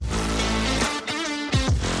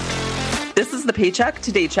This is the Paycheck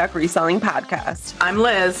to Daycheck Reselling Podcast. I'm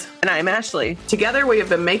Liz. And I'm Ashley. Together, we have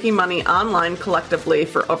been making money online collectively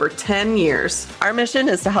for over 10 years. Our mission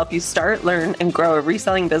is to help you start, learn, and grow a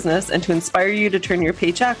reselling business and to inspire you to turn your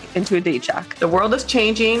paycheck into a daycheck. The world is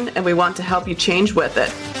changing, and we want to help you change with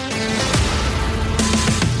it.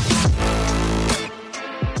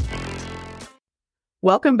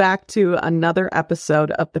 Welcome back to another episode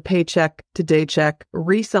of the Paycheck to Daycheck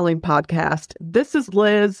Reselling Podcast. This is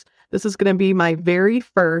Liz. This is going to be my very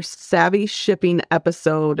first Savvy Shipping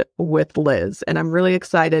episode with Liz, and I'm really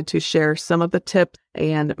excited to share some of the tips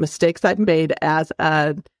and mistakes I've made as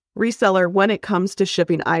a reseller when it comes to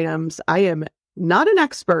shipping items. I am not an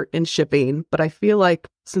expert in shipping, but I feel like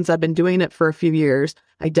since I've been doing it for a few years,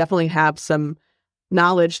 I definitely have some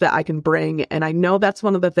knowledge that I can bring. And I know that's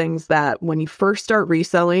one of the things that when you first start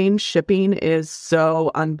reselling, shipping is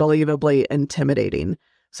so unbelievably intimidating.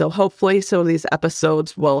 So hopefully some of these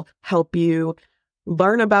episodes will help you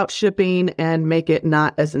learn about shipping and make it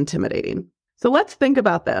not as intimidating. So let's think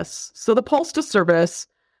about this. So the Postal Service,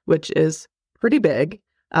 which is pretty big,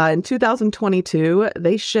 in 2022,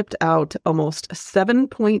 they shipped out almost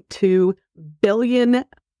 7.2 billion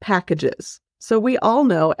packages. So we all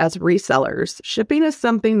know as resellers, shipping is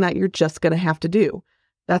something that you're just going to have to do.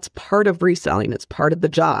 That's part of reselling. It's part of the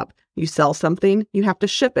job. You sell something, you have to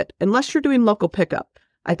ship it, unless you're doing local pickup.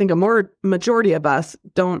 I think a majority of us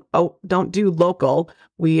don't do local.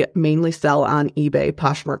 We mainly sell on eBay,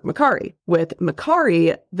 Poshmark, Mercari. With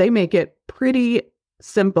Mercari, they make it pretty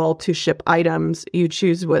simple to ship items. You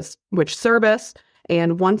choose which service,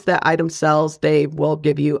 and once that item sells, they will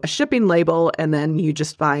give you a shipping label, and then you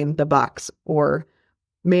just find the box or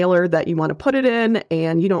mailer that you want to put it in,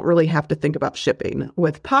 and you don't really have to think about shipping.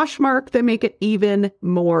 With Poshmark, they make it even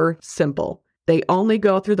more simple. They only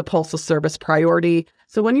go through the Postal Service priority.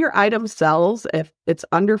 So when your item sells, if it's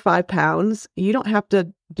under 5 pounds, you don't have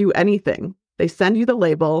to do anything. They send you the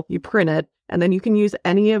label, you print it, and then you can use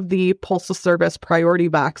any of the Postal Service priority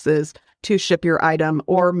boxes to ship your item,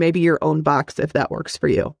 or maybe your own box if that works for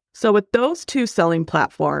you. So with those two selling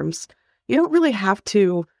platforms, you don't really have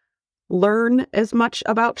to learn as much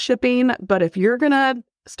about shipping, but if you're going to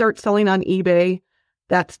start selling on eBay,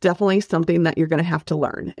 that's definitely something that you're going to have to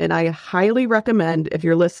learn. And I highly recommend, if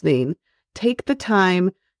you're listening, take the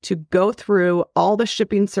time to go through all the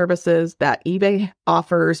shipping services that eBay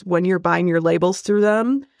offers when you're buying your labels through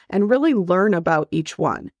them and really learn about each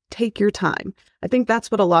one. Take your time. I think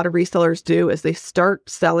that's what a lot of resellers do is they start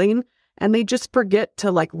selling and they just forget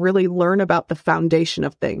to really learn about the foundation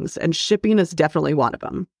of things. And shipping is definitely one of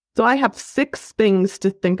them. So I have 6 things to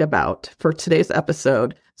think about for today's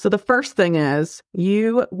episode. So the first thing is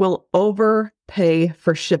you will overpay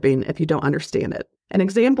for shipping if you don't understand it. An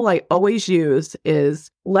example I always use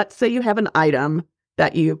is, let's say you have an item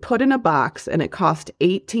that you put in a box and it cost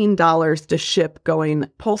 $18 to ship going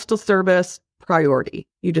Postal Service priority.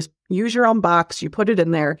 You just use your own box, you put it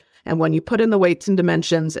in there, and when you put in the weights and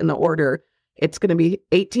dimensions in the order, it's going to be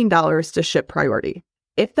 $18 to ship priority.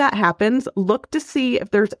 If that happens, look to see if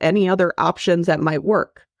there's any other options that might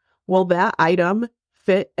work. Will that item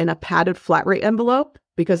fit in a padded flat rate envelope?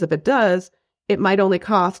 Because if it does, it might only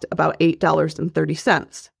cost about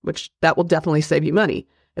 $8.30, which that will definitely save you money.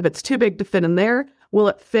 If it's too big to fit in there, will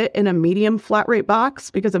it fit in a medium flat rate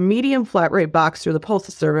box? Because a medium flat rate box through the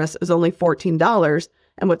Postal Service is only $14.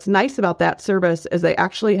 And what's nice about that service is they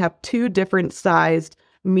actually have 2 different sized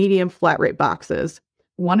medium flat rate boxes.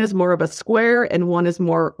 One is more of a square and one is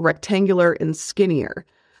more rectangular and skinnier.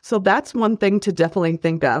 So that's one thing to definitely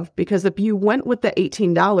think of, because if you went with the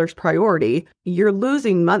 $18 priority, you're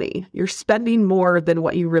losing money. You're spending more than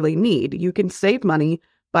what you really need. You can save money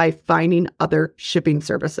by finding other shipping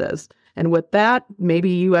services. And with that,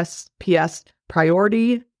 maybe USPS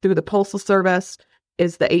priority through the Postal Service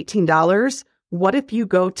is the $18. What if you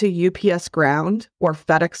go to UPS Ground or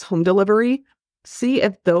FedEx Home Delivery? See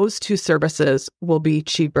if those 2 services will be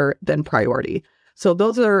cheaper than priority. So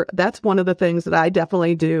that's one of the things that I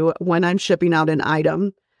definitely do when I'm shipping out an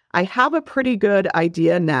item. I have a pretty good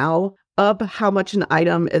idea now of how much an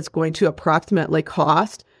item is going to approximately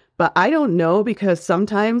cost, but I don't know because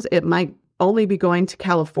sometimes it might only be going to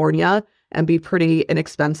California and be pretty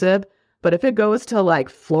inexpensive. But if it goes to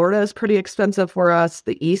Florida is pretty expensive for us,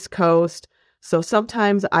 the East Coast. So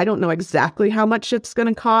sometimes I don't know exactly how much it's going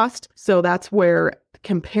to cost. So that's where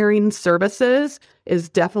comparing services is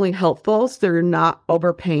definitely helpful, so you're not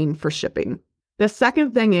overpaying for shipping. The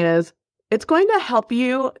second thing is it's going to help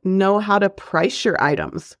you know how to price your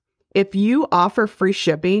items. If you offer free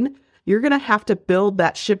shipping, you're going to have to build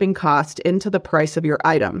that shipping cost into the price of your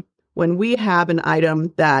item. When we have an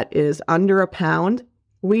item that is under a pound,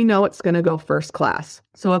 we know it's going to go first class.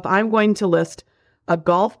 So if I'm going to list a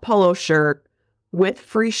golf polo shirt with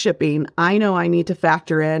free shipping, I know I need to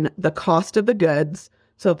factor in the cost of the goods.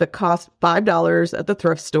 So if it costs $5 at the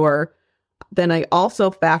thrift store, then I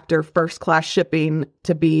also factor first class shipping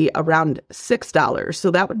to be around $6.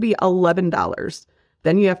 So that would be $11.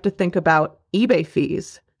 Then you have to think about eBay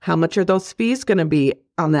fees. How much are those fees going to be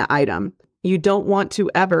on that item? You don't want to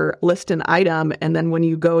ever list an item, and then when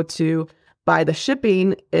you go to buy the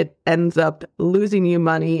shipping, it ends up losing you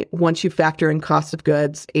money once you factor in cost of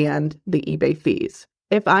goods and the eBay fees.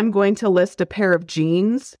 If I'm going to list a pair of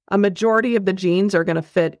jeans, a majority of the jeans are going to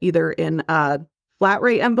fit either in a flat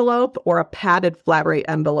rate envelope or a padded flat rate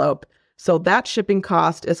envelope. So that shipping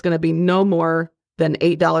cost is going to be no more than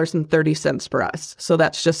 $8.30 for us. So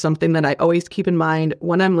that's just something that I always keep in mind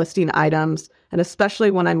when I'm listing items, and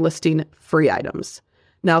especially when I'm listing free items.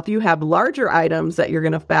 Now, if you have larger items that you're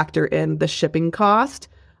going to factor in the shipping cost,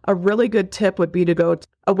 a really good tip would be to go to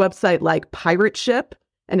a website like Pirate Ship.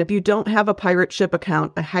 And if you don't have a Pirate Ship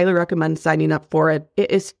account, I highly recommend signing up for it.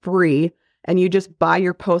 It is free, and you just buy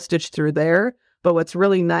your postage through there. But what's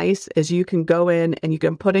really nice is you can go in and you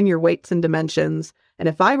can put in your weights and dimensions. And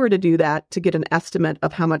if I were to do that to get an estimate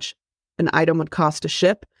of how much an item would cost to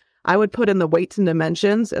ship, I would put in the weights and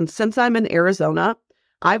dimensions. And since I'm in Arizona,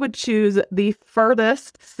 I would choose the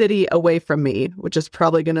furthest city away from me, which is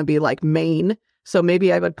probably going to be like Maine. So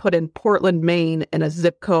maybe I would put in Portland, Maine in a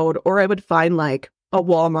zip code, or I would find like a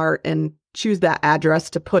Walmart and choose that address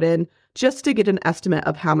to put in just to get an estimate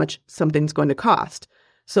of how much something's going to cost.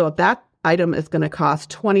 So if that item is going to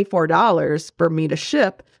cost $24 for me to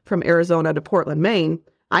ship from Arizona to Portland, Maine,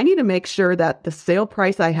 I need to make sure that the sale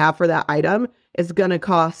price I have for that item is going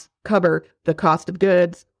to cover the cost of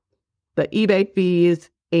goods, the eBay fees,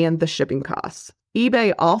 and the shipping costs.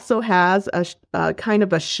 eBay also has a kind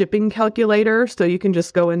of a shipping calculator. So you can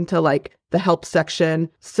just go into like the help section,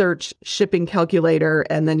 search shipping calculator,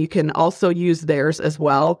 and then you can also use theirs as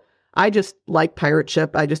well. I just like Pirate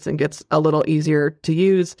Ship. I just think it's a little easier to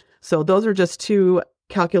use. So those are just two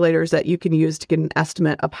calculators that you can use to get an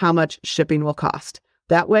estimate of how much shipping will cost.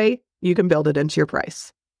 That way you can build it into your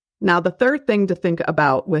price. Now, the third thing to think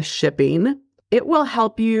about with shipping, it will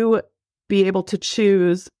help you be able to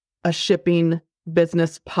choose a shipping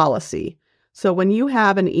business policy. So when you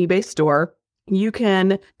have an eBay store, you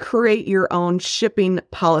can create your own shipping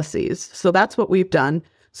policies. So that's what we've done.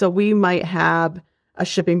 So we might have a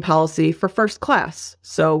shipping policy for first class.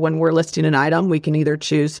 So when we're listing an item, we can either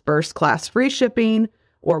choose first class free shipping,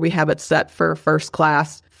 or we have it set for first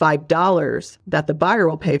class $5 that the buyer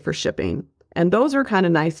will pay for shipping. And those are kind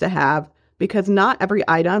of nice to have because not every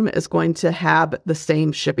item is going to have the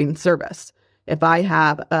same shipping service. If I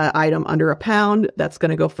have an item under £1 that's going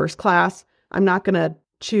to go first class, I'm not going to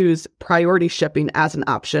choose priority shipping as an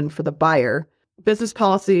option for the buyer. Business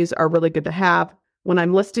policies are really good to have. When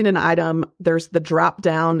I'm listing an item, there's the drop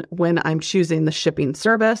down when I'm choosing the shipping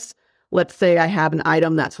service. Let's say I have an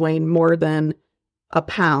item that's weighing more than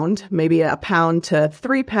 £1, maybe £1 to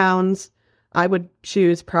 3 pounds. I would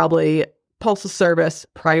choose probably postal service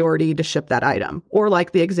priority to ship that item. Or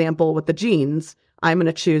like the example with the jeans, I'm going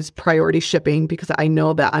to choose priority shipping because I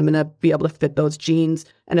know that I'm going to be able to fit those jeans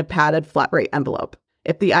in a padded flat rate envelope.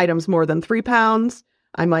 If the item's more than 3 pounds,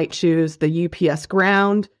 I might choose the UPS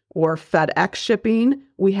ground or FedEx shipping.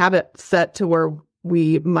 We have it set to where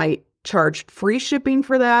we might charge free shipping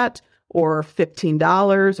for that, or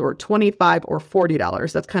 $15 or $25 or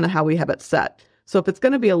 $40. That's kind of how we have it set. So if it's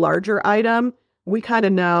going to be a larger item, we kind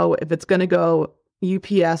of know if it's going to go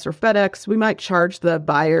UPS or FedEx, we might charge the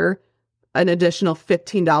buyer an additional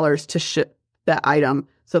 $15 to ship that item.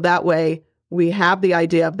 So that way we have the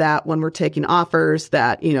idea of that when we're taking offers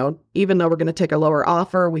that, you know, even though we're going to take a lower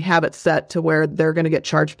offer, we have it set to where they're going to get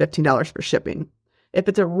charged $15 for shipping. If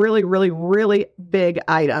it's a really, really, really big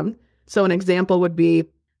item. So an example would be,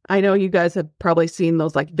 I know you guys have probably seen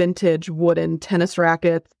those like vintage wooden tennis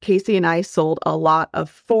rackets. Casey and I sold a lot of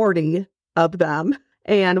 40 of them.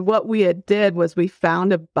 And what we had did was we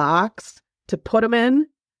found a box to put them in,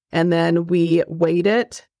 and then we weighed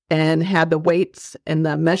it and had the weights and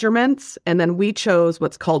the measurements. And then we chose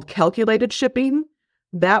what's called calculated shipping.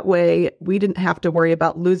 That way we didn't have to worry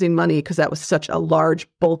about losing money because that was such a large,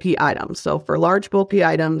 bulky item. So for large, bulky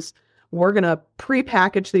items, we're going to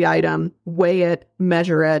pre-package the item, weigh it,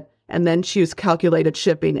 measure it, and then choose calculated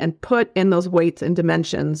shipping and put in those weights and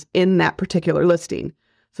dimensions in that particular listing.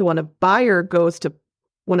 So when a buyer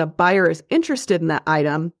is interested in that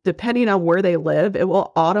item, depending on where they live, it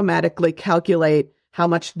will automatically calculate how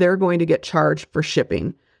much they're going to get charged for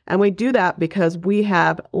shipping. And we do that because we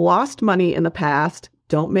have lost money in the past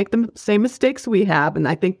Don't make the same mistakes we have. And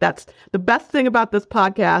I think that's the best thing about this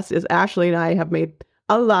podcast is Ashley and I have made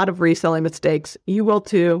a lot of reselling mistakes. You will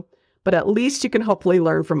too, but at least you can hopefully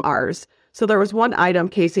learn from ours. So there was one item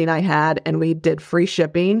Casey and I had, and we did free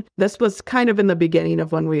shipping. This was kind of in the beginning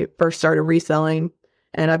of when we first started reselling.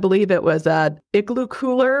 And I believe it was a Igloo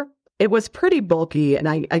cooler. It was pretty bulky, and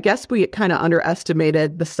I guess we kind of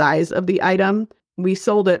underestimated the size of the item. We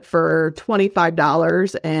sold it for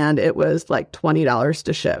 $25, and it was like $20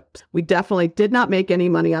 to ship. We definitely did not make any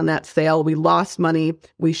money on that sale. We lost money.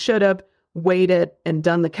 We should have waited and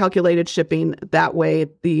done the calculated shipping. That way,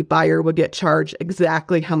 the buyer would get charged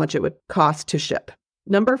exactly how much it would cost to ship.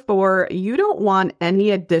 Number 4, you don't want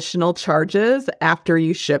any additional charges after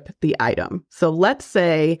you ship the item. So let's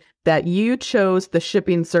say that you chose the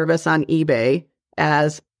shipping service on eBay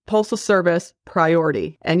as Postal Service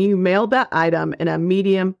Priority, and you mailed that item in a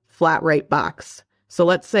medium flat rate box. So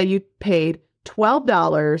let's say you paid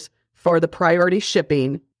 $12 for the priority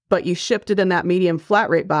shipping, but you shipped it in that medium flat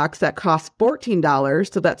rate box that costs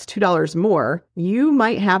 $14, so that's $2 more. You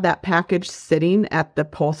might have that package sitting at the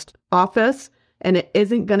post office and it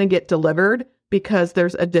isn't going to get delivered because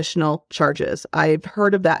there's additional charges. I've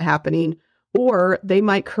heard of that happening, or they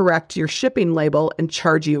might correct your shipping label and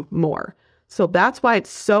charge you more. So that's why it's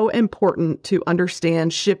so important to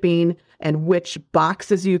understand shipping and which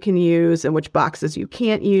boxes you can use and which boxes you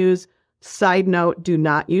can't use. Side note, do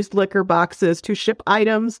not use liquor boxes to ship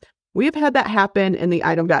items. We have had that happen and the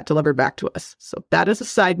item got delivered back to us. So that is a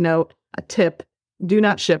side note, a tip. Do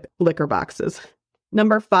not ship liquor boxes.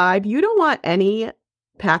 Number 5, you don't want any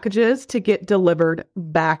packages to get delivered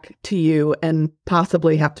back to you and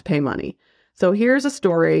possibly have to pay money. So here's a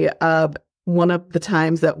story of one of the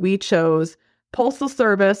times that we chose Postal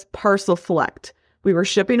Service Parcel Select. We were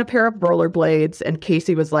shipping a pair of rollerblades and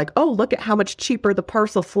Casey was like, oh, look at how much cheaper the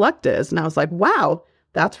Parcel Select is. And I was like, wow,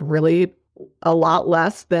 that's really a lot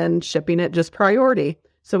less than shipping it just priority.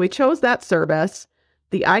 So we chose that service.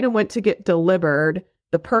 The item went to get delivered.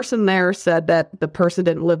 The person there said that the person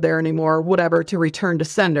didn't live there anymore, whatever, to return to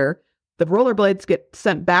sender. The rollerblades get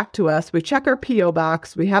sent back to us. We check our P.O.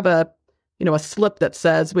 box. We have a slip that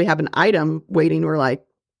says we have an item waiting. We're like,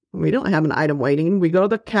 we don't have an item waiting. We go to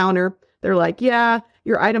the counter. They're like, yeah,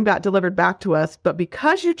 your item got delivered back to us. But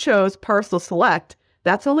because you chose Parcel Select,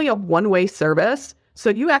 that's only a one-way service. So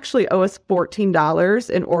you actually owe us $14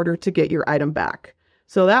 in order to get your item back.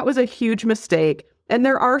 So that was a huge mistake. And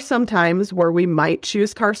there are some times where we might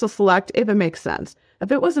choose Parcel Select if it makes sense.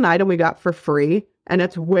 If it was an item we got for free and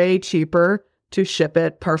it's way cheaper to ship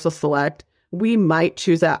it Parcel Select, we might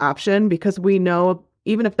choose that option because we know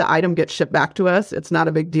even if the item gets shipped back to us, it's not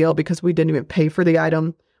a big deal because we didn't even pay for the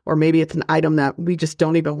item, or maybe it's an item that we just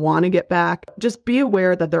don't even want to get back. Just be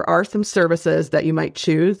aware that there are some services that you might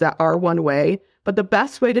choose that are one way, but the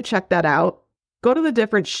best way to check that out, go to the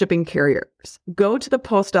different shipping carriers, go to the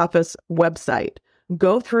post office website,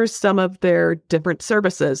 go through some of their different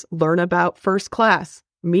services, learn about first class,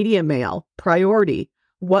 medium mail, priority.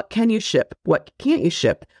 What can you ship? What can't you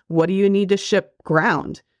ship? What do you need to ship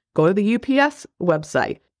ground? Go to the UPS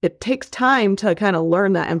website. It takes time to kind of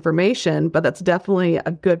learn that information, but that's definitely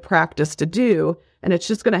a good practice to do. And it's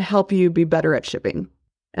just going to help you be better at shipping.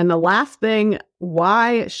 And the last thing,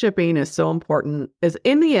 why shipping is so important is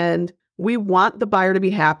in the end, we want the buyer to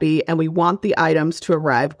be happy and we want the items to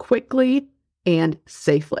arrive quickly and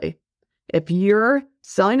safely. If you're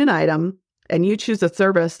selling an item and you choose a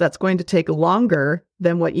service that's going to take longer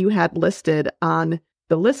than what you had listed on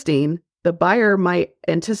the listing, the buyer might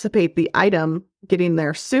anticipate the item getting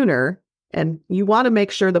there sooner, and you want to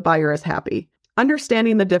make sure the buyer is happy.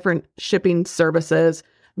 Understanding the different shipping services,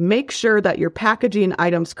 make sure that you're packaging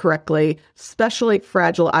items correctly, especially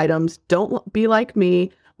fragile items. Don't be like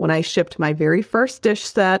me when I shipped my very first dish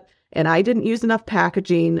set and I didn't use enough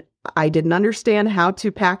packaging. I didn't understand how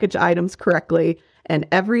to package items correctly, and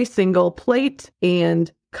every single plate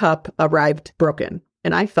and cup arrived broken.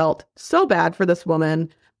 And I felt so bad for this woman,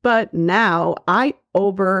 but now I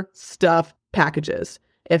overstuff packages.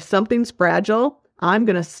 If something's fragile, I'm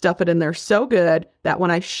going to stuff it in there so good that when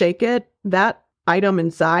I shake it, that item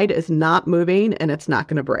inside is not moving and it's not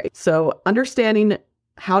going to break. So understanding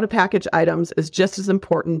how to package items is just as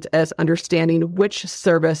important as understanding which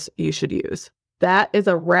service you should use. That is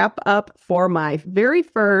a wrap up for my very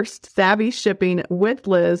first Savvy Shipping with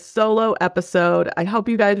Liz solo episode. I hope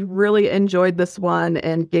you guys really enjoyed this one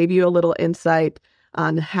and gave you a little insight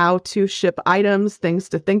on how to ship items, things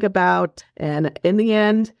to think about. And in the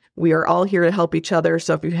end, we are all here to help each other.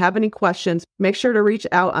 So if you have any questions, make sure to reach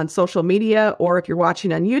out on social media, or if you're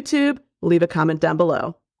watching on YouTube, leave a comment down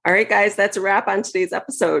below. All right, guys, that's a wrap on today's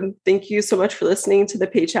episode. Thank you so much for listening to the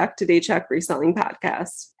Paycheck to Daycheck Reselling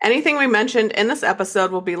Podcast. Anything we mentioned in this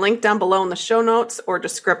episode will be linked down below in the show notes or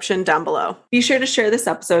description down below. Be sure to share this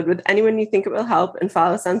episode with anyone you think it will help and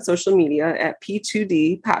follow us on social media at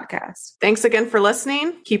P2D Podcast. Thanks again for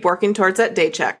listening. Keep working towards that day check.